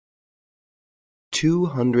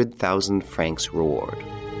200,000 francs reward.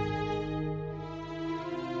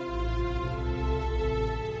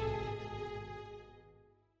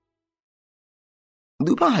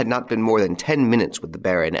 Lupin had not been more than 10 minutes with the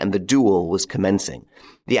Baron, and the duel was commencing.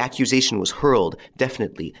 The accusation was hurled,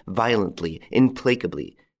 definitely, violently,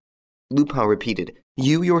 implacably. Lupin repeated,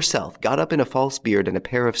 "You yourself got up in a false beard and a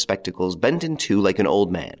pair of spectacles, bent in two like an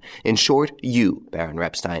old man. In short, you, Baron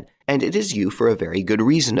Repstein, and it is you for a very good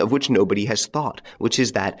reason, of which nobody has thought, which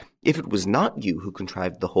is that, if it was not you who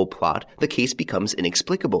contrived the whole plot, the case becomes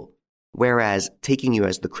inexplicable. Whereas, taking you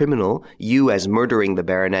as the criminal, you as murdering the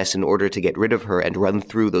Baroness in order to get rid of her and run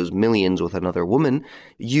through those millions with another woman,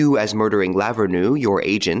 you as murdering Lavernoux, your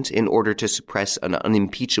agent, in order to suppress an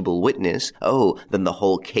unimpeachable witness, oh, then the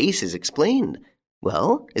whole case is explained.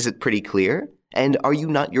 Well, is it pretty clear? And are you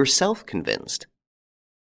not yourself convinced?"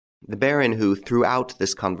 The Baron, who throughout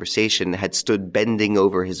this conversation had stood bending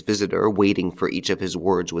over his visitor, waiting for each of his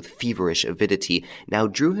words with feverish avidity, now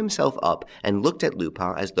drew himself up and looked at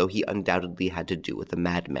Lupin as though he undoubtedly had to do with a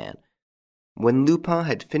madman. When Lupin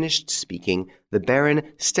had finished speaking, the Baron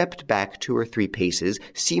stepped back 2 or 3 paces,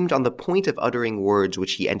 seemed on the point of uttering words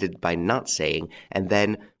which he ended by not saying, and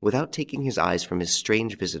then, without taking his eyes from his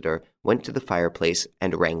strange visitor, went to the fireplace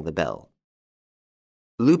and rang the bell.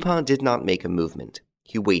 Lupin did not make a movement.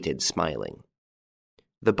 He waited, smiling.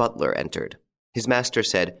 The butler entered. His master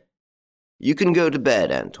said, "You can go to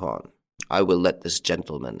bed, Antoine. I will let this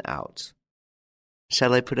gentleman out."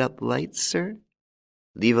 "Shall I put out the lights, sir?"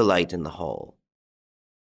 "Leave a light in the hall."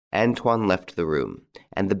 Antoine left the room,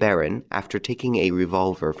 and the Baron, after taking a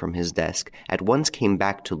revolver from his desk, at once came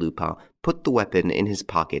back to Lupin, put the weapon in his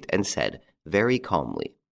pocket, and said, very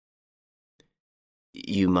calmly,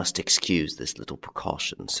 "You must excuse this little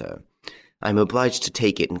precaution, sir. I am obliged to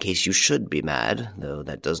take it in case you should be mad, though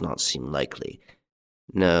that does not seem likely.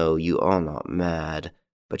 No, you are not mad,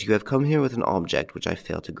 but you have come here with an object which I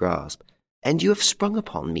fail to grasp, and you have sprung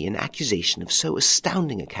upon me an accusation of so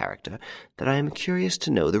astounding a character that I am curious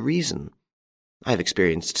to know the reason. I have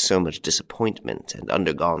experienced so much disappointment and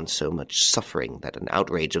undergone so much suffering that an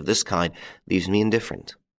outrage of this kind leaves me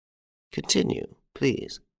indifferent. Continue,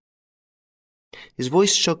 please." His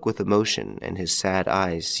voice shook with emotion, and his sad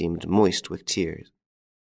eyes seemed moist with tears.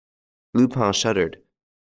 Lupin shuddered.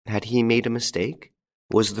 Had he made a mistake?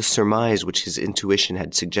 Was the surmise which his intuition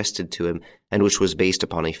had suggested to him, and which was based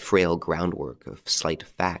upon a frail groundwork of slight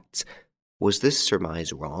facts, was this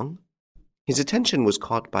surmise wrong? His attention was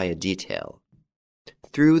caught by a detail.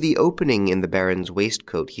 Through the opening in the Baron's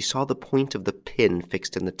waistcoat he saw the point of the pin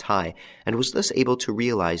fixed in the tie, and was thus able to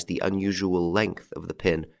realize the unusual length of the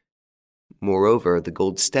pin. Moreover, the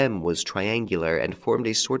gold stem was triangular and formed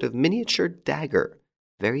a sort of miniature dagger,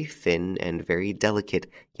 very thin and very delicate,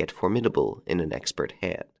 yet formidable in an expert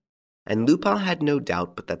hand. And Lupin had no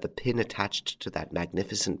doubt but that the pin attached to that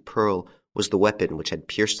magnificent pearl was the weapon which had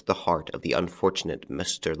pierced the heart of the unfortunate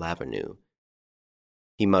Mr. Lavernoux.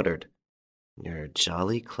 He muttered, "You're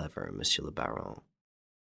jolly clever, Monsieur le Baron."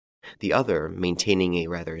 The other, maintaining a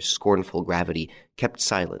rather scornful gravity, kept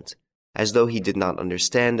silent, as though he did not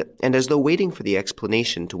understand, and as though waiting for the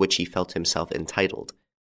explanation to which he felt himself entitled.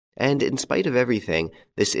 And in spite of everything,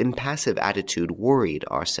 this impassive attitude worried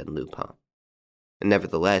Arsène Lupin.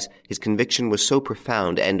 Nevertheless, his conviction was so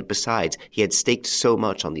profound, and besides, he had staked so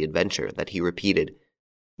much on the adventure, that he repeated,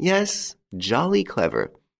 "Yes, jolly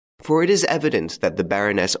clever, for it is evident that the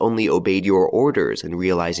Baroness only obeyed your orders in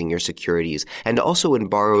realizing your securities, and also in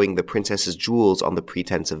borrowing the princess's jewels on the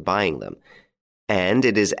pretense of buying them. And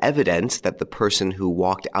it is evident that the person who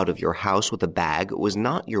walked out of your house with a bag was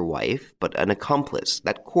not your wife, but an accomplice,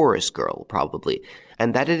 that chorus girl, probably,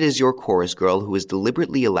 and that it is your chorus girl who is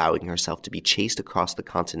deliberately allowing herself to be chased across the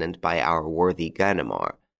continent by our worthy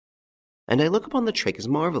Ganimard. And I look upon the trick as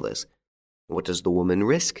marvelous. What does the woman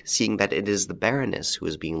risk, seeing that it is the Baroness who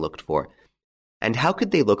is being looked for? And how could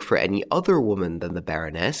they look for any other woman than the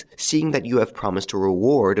Baroness, seeing that you have promised a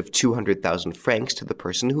reward of 200,000 francs to the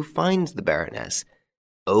person who finds the Baroness?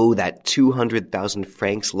 Oh, that 200,000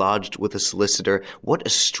 francs lodged with a solicitor, what a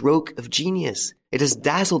stroke of genius! It has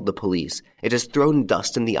dazzled the police. It has thrown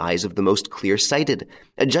dust in the eyes of the most clear-sighted.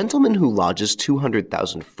 A gentleman who lodges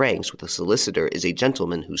 200,000 francs with a solicitor is a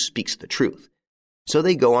gentleman who speaks the truth. So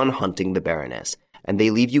they go on hunting the Baroness, and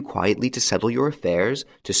they leave you quietly to settle your affairs,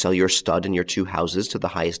 to sell your stud and your 2 houses to the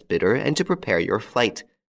highest bidder, and to prepare your flight.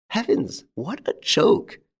 Heavens, what a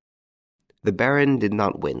joke! The Baron did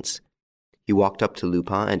not wince. He walked up to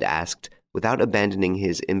Lupin and asked, without abandoning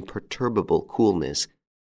his imperturbable coolness,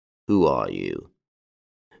 "Who are you?"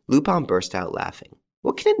 Lupin burst out laughing.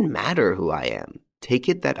 "What can it matter who I am? Take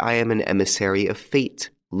it that I am an emissary of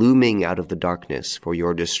fate, looming out of the darkness for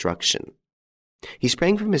your destruction. He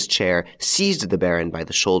sprang from his chair, seized the Baron by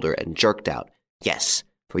the shoulder, and jerked out, "Yes,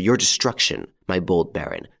 for your destruction, my bold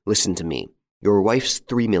Baron. Listen to me. Your wife's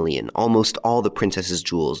 3 million, almost all the princess's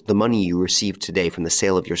jewels, the money you received today from the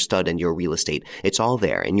sale of your stud and your real estate, it's all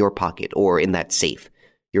there, in your pocket, or in that safe.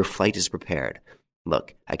 Your flight is prepared.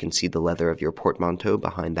 Look, I can see the leather of your portmanteau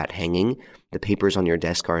behind that hanging. The papers on your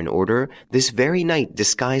desk are in order. This very night,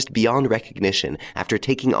 disguised beyond recognition, after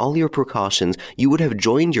taking all your precautions, you would have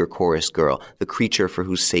joined your chorus girl, the creature for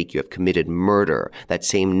whose sake you have committed murder, that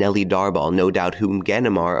same Nellie Darball, no doubt, whom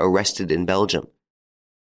Ganimard arrested in Belgium.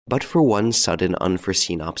 But for one sudden,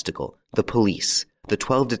 unforeseen obstacle, the police, the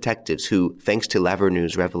 12 detectives who, thanks to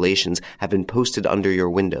Lavernoux's revelations, have been posted under your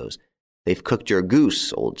windows. They've cooked your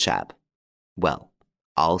goose, old chap. Well,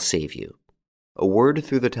 I'll save you. A word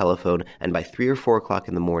through the telephone, and by 3 or 4 o'clock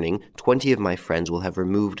in the morning, 20 of my friends will have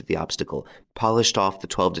removed the obstacle, polished off the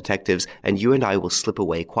 12 detectives, and you and I will slip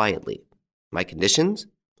away quietly. My conditions?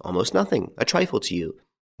 Almost nothing, a trifle to you.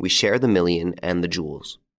 We share the million and the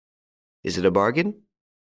jewels. Is it a bargain?"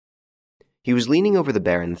 He was leaning over the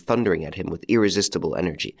Baron, thundering at him with irresistible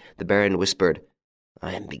energy. The Baron whispered,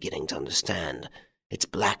 "I am beginning to understand. It's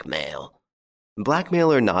blackmail."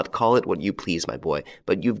 "Blackmail or not, call it what you please, my boy,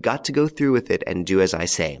 but you've got to go through with it and do as I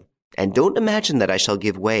say. And don't imagine that I shall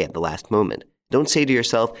give way at the last moment. Don't say to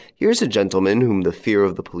yourself, here's a gentleman whom the fear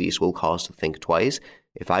of the police will cause to think twice.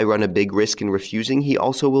 If I run a big risk in refusing, he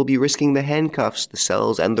also will be risking the handcuffs, the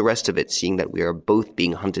cells, and the rest of it, seeing that we are both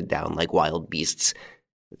being hunted down like wild beasts.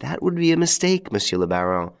 That would be a mistake, Monsieur le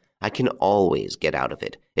Baron. I can always get out of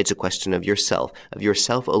it. It's a question of yourself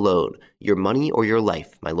alone, your money or your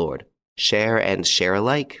life, my lord. Share and share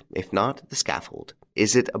alike, if not, the scaffold.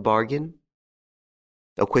 Is it a bargain?"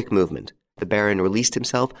 A quick movement. The Baron released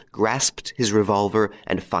himself, grasped his revolver,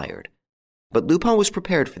 and fired. But Lupin was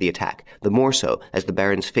prepared for the attack, the more so as the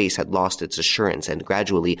Baron's face had lost its assurance and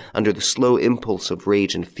gradually, under the slow impulse of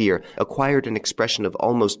rage and fear, acquired an expression of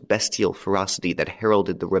almost bestial ferocity that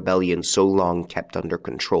heralded the rebellion so long kept under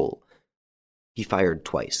control. He fired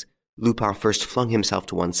twice. Lupin first flung himself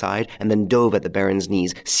to one side, and then dove at the Baron's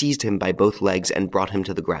knees, seized him by both legs, and brought him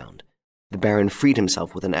to the ground. The Baron freed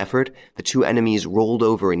himself with an effort. The two enemies rolled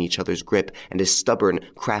over in each other's grip, and a stubborn,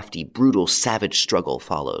 crafty, brutal, savage struggle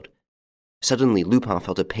followed. Suddenly Lupin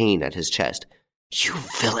felt a pain at his chest. "You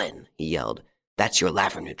villain!" he yelled. "That's your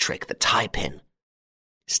Lavernoux trick, the tie-pin."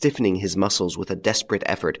 Stiffening his muscles with a desperate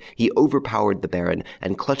effort, he overpowered the Baron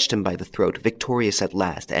and clutched him by the throat, victorious at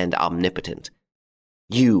last and omnipotent.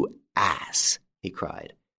 "You ass!" he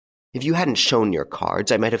cried. "If you hadn't shown your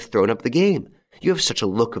cards, I might have thrown up the game. You have such a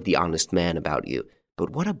look of the honest man about you. But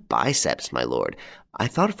what a biceps, my lord. I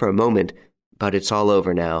thought for a moment, but it's all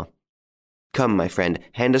over now. Come, my friend,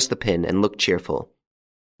 hand us the pin and look cheerful."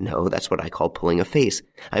 "No, that's what I call pulling a face.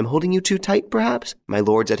 I'm holding you too tight, perhaps? My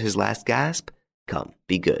lord's at his last gasp? Come,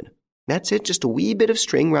 be good. That's it, just a wee bit of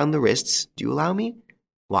string round the wrists. Do you allow me?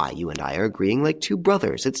 Why, you and I are agreeing like two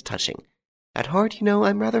brothers. It's touching. At heart, you know,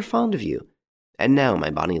 I'm rather fond of you. And now, my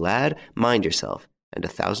bonny lad, mind yourself, and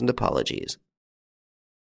 1,000 apologies."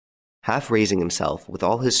 Half raising himself, with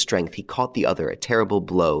all his strength he caught the other a terrible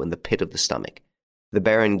blow in the pit of the stomach. The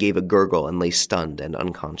Baron gave a gurgle and lay stunned and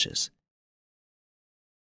unconscious.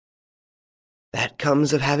 "That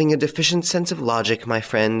comes of having a deficient sense of logic, my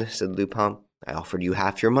friend," said Lupin. "I offered you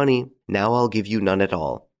half your money. Now I'll give you none at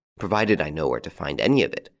all, provided I know where to find any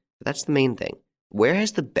of it. But that's the main thing. Where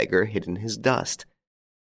has the beggar hidden his dust?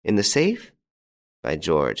 In the safe? By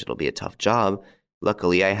George, it'll be a tough job.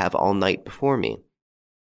 Luckily, I have all night before me."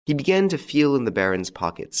 He began to feel in the Baron's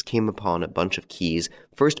pockets, came upon a bunch of keys,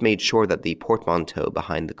 first made sure that the portmanteau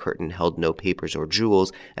behind the curtain held no papers or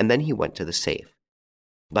jewels, and then he went to the safe.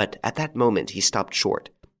 But at that moment he stopped short.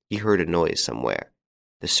 He heard a noise somewhere.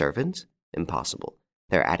 The servants? Impossible.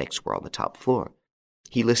 Their attics were on the top floor.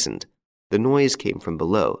 He listened. The noise came from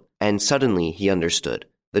below, and suddenly he understood.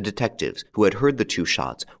 The detectives, who had heard the 2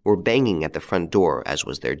 shots, were banging at the front door, as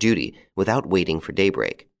was their duty, without waiting for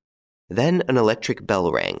daybreak. Then an electric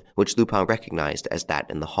bell rang, which Lupin recognized as that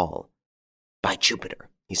in the hall. "By Jupiter,"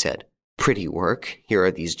 he said. "Pretty work. Here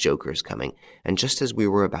are these jokers coming, and just as we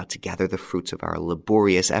were about to gather the fruits of our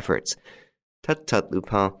laborious efforts. Tut-tut,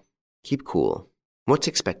 Lupin. Keep cool. What's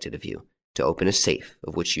expected of you? To open a safe,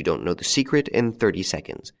 of which you don't know the secret, in 30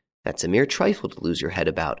 seconds. That's a mere trifle to lose your head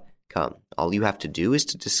about. Come, all you have to do is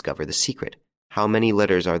to discover the secret. How many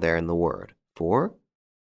letters are there in the word? 4?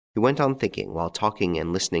 He went on thinking, while talking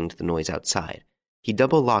and listening to the noise outside. He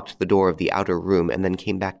double-locked the door of the outer room and then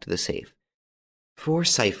came back to the safe. 4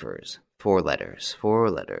 ciphers, 4 letters, 4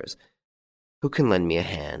 letters. Who can lend me a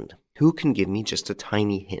hand? Who can give me just a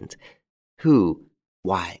tiny hint? Who?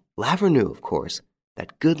 Why, Lavernoux, of course.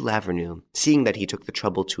 That good Lavernoux, seeing that he took the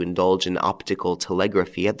trouble to indulge in optical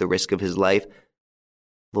telegraphy at the risk of his life.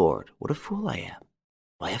 Lord, what a fool I am.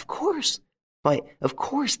 Why, of course,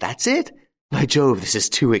 that's it. By Jove, this is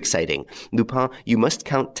too exciting. Lupin, you must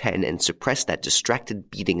count 10 and suppress that distracted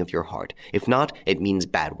beating of your heart. If not, it means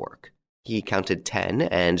bad work. He counted 10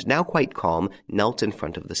 and, now quite calm, knelt in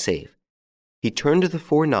front of the safe. He turned the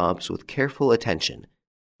 4 knobs with careful attention.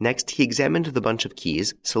 Next, he examined the bunch of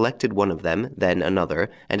keys, selected one of them, then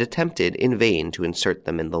another, and attempted in vain to insert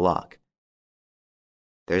them in the lock.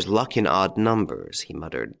 There's luck in odd numbers, he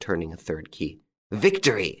muttered, turning a 3rd key.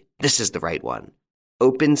 Victory! This is the right one.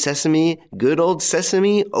 Open sesame, good old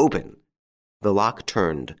sesame, open. The lock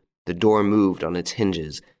turned. The door moved on its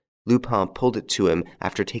hinges. Lupin pulled it to him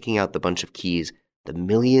after taking out the bunch of keys. The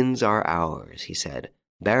millions are ours, he said.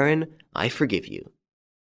 Baron, I forgive you.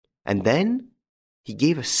 And then he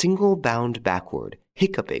gave a single bound backward,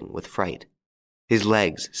 hiccuping with fright. His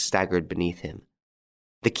legs staggered beneath him.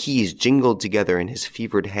 The keys jingled together in his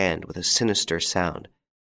fevered hand with a sinister sound.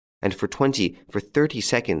 And for 30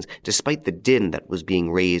 seconds, despite the din that was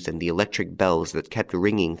being raised and the electric bells that kept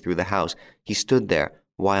ringing through the house, he stood there,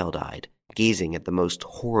 wild-eyed, gazing at the most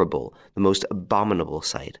horrible, the most abominable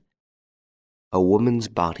sight. A woman's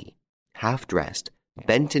body, half-dressed,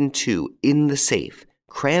 bent in two, in the safe,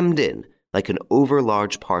 crammed in, like an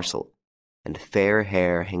over-large parcel, and fair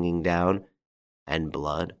hair hanging down, and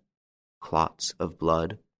blood, clots of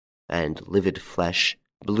blood, and livid flesh,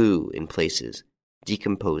 blue in places,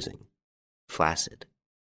 decomposing, flaccid.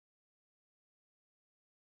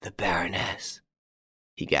 "The Baroness,"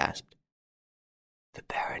 he gasped. "The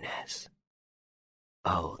Baroness.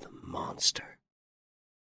 Oh, the monster."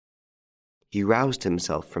 He roused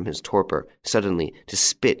himself from his torpor suddenly to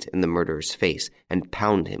spit in the murderer's face and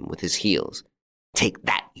pound him with his heels. "Take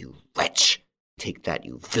that, you wretch! Take that,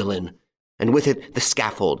 you villain! And with it the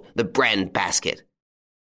scaffold, the brand basket!"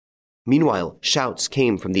 Meanwhile, shouts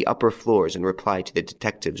came from the upper floors in reply to the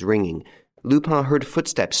detective's ringing. Lupin heard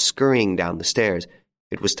footsteps scurrying down the stairs.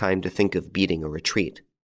 It was time to think of beating a retreat.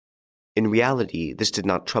 In reality, this did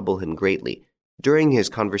not trouble him greatly. During his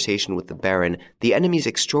conversation with the Baron, the enemy's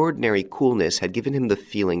extraordinary coolness had given him the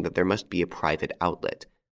feeling that there must be a private outlet.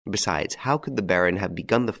 Besides, how could the Baron have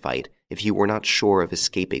begun the fight if he were not sure of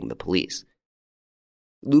escaping the police?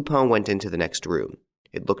 Lupin went into the next room.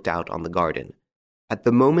 It looked out on the garden. At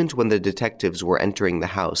the moment when the detectives were entering the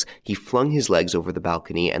house, he flung his legs over the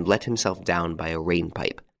balcony and let himself down by a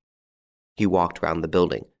rain-pipe. He walked round the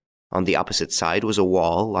building. On the opposite side was a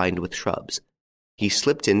wall lined with shrubs. He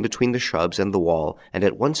slipped in between the shrubs and the wall and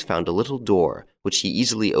at once found a little door, which he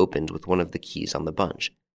easily opened with one of the keys on the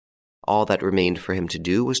bunch. All that remained for him to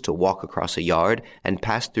do was to walk across a yard and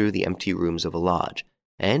pass through the empty rooms of a lodge,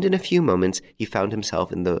 and in a few moments he found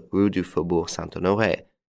himself in the Rue du Faubourg Saint-Honoré.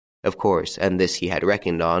 Of course, and this he had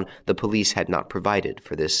reckoned on, the police had not provided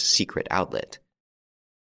for this secret outlet.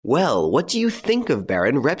 "Well, what do you think of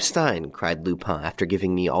Baron Repstein?" cried Lupin after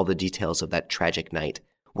giving me all the details of that tragic night.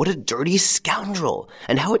 "What a dirty scoundrel,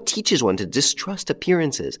 and how it teaches one to distrust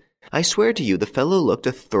appearances. I swear to you the fellow looked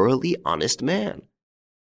a thoroughly honest man."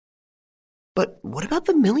 "But what about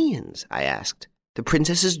the millions?" I asked. "The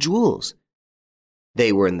princess's jewels?"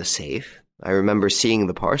 "They were in the safe. I remember seeing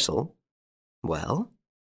the parcel." "Well?"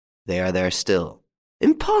 "They are there still."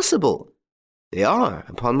 "Impossible!" "They are,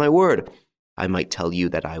 upon my word. I might tell you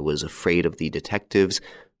that I was afraid of the detectives,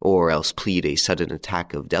 or else plead a sudden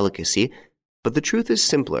attack of delicacy, but the truth is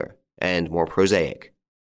simpler and more prosaic.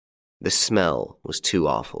 The smell was too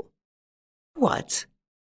awful." "What?"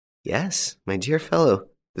 "Yes, my dear fellow,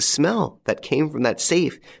 the smell that came from that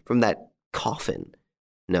safe, from that coffin.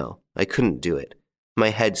 No, I couldn't do it. My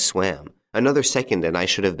head swam. Another second and I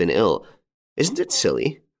should have been ill. Isn't it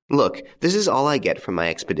silly? Look, this is all I get from my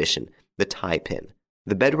expedition, the tie-pin.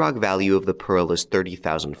 The bedrock value of the pearl is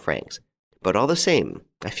 30,000 francs. But all the same,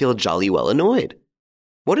 I feel jolly well annoyed.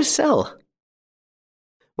 What a sell!"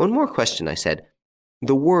 "One more question," I said.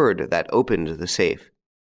 "The word that opened the safe."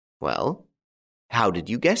 "Well, how did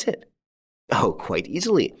you guess it?" "Oh, quite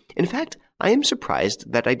easily. In fact, I am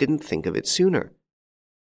surprised that I didn't think of it sooner."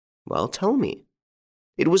 "Well, tell me."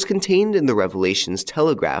 "It was contained in the revelations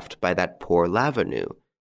telegraphed by that poor Lavernoux."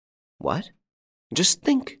 "What?" "Just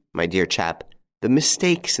think, my dear chap, the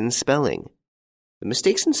mistakes in spelling." "The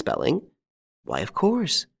mistakes in spelling?" "Why, of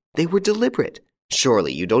course. They were deliberate.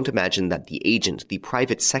 Surely you don't imagine that the agent, the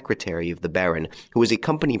private secretary of the Baron, who was a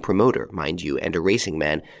company promoter, mind you, and a racing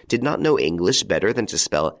man, did not know English better than to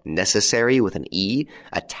spell necessary with an E,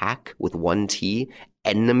 attack with one T,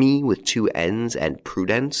 enemy with 2 N's and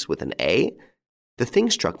prudence with an A? The thing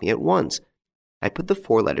struck me at once. I put the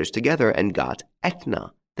 4 letters together and got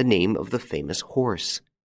Etna, the name of the famous horse.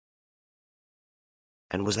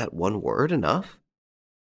 And was that one word enough?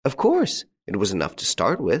 Of course. It was enough to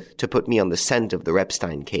start with, to put me on the scent of the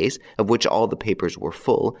Repstein case, of which all the papers were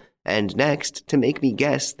full, and next to make me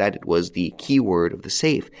guess that it was the key word of the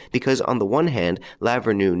safe, because on the one hand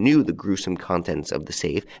Lavernoux knew the gruesome contents of the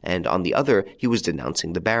safe, and on the other he was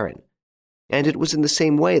denouncing the Baron. And it was in the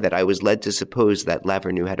same way that I was led to suppose that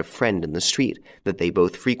Lavernoux had a friend in the street, that they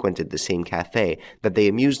both frequented the same café, that they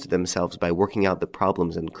amused themselves by working out the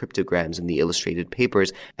problems and cryptograms in the illustrated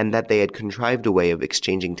papers, and that they had contrived a way of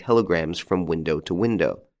exchanging telegrams from window to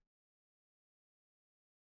window.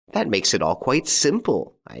 "That makes it all quite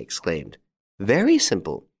simple," I exclaimed. "Very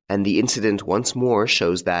simple. And the incident once more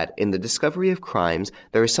shows that, in the discovery of crimes,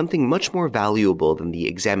 there is something much more valuable than the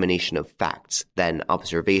examination of facts, than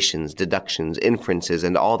observations, deductions, inferences,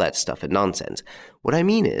 and all that stuff and nonsense. What I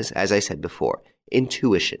mean is, as I said before,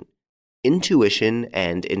 intuition. Intuition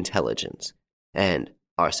and intelligence. And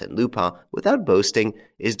Arsène Lupin, without boasting,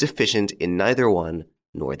 is deficient in neither one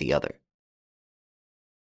nor the other."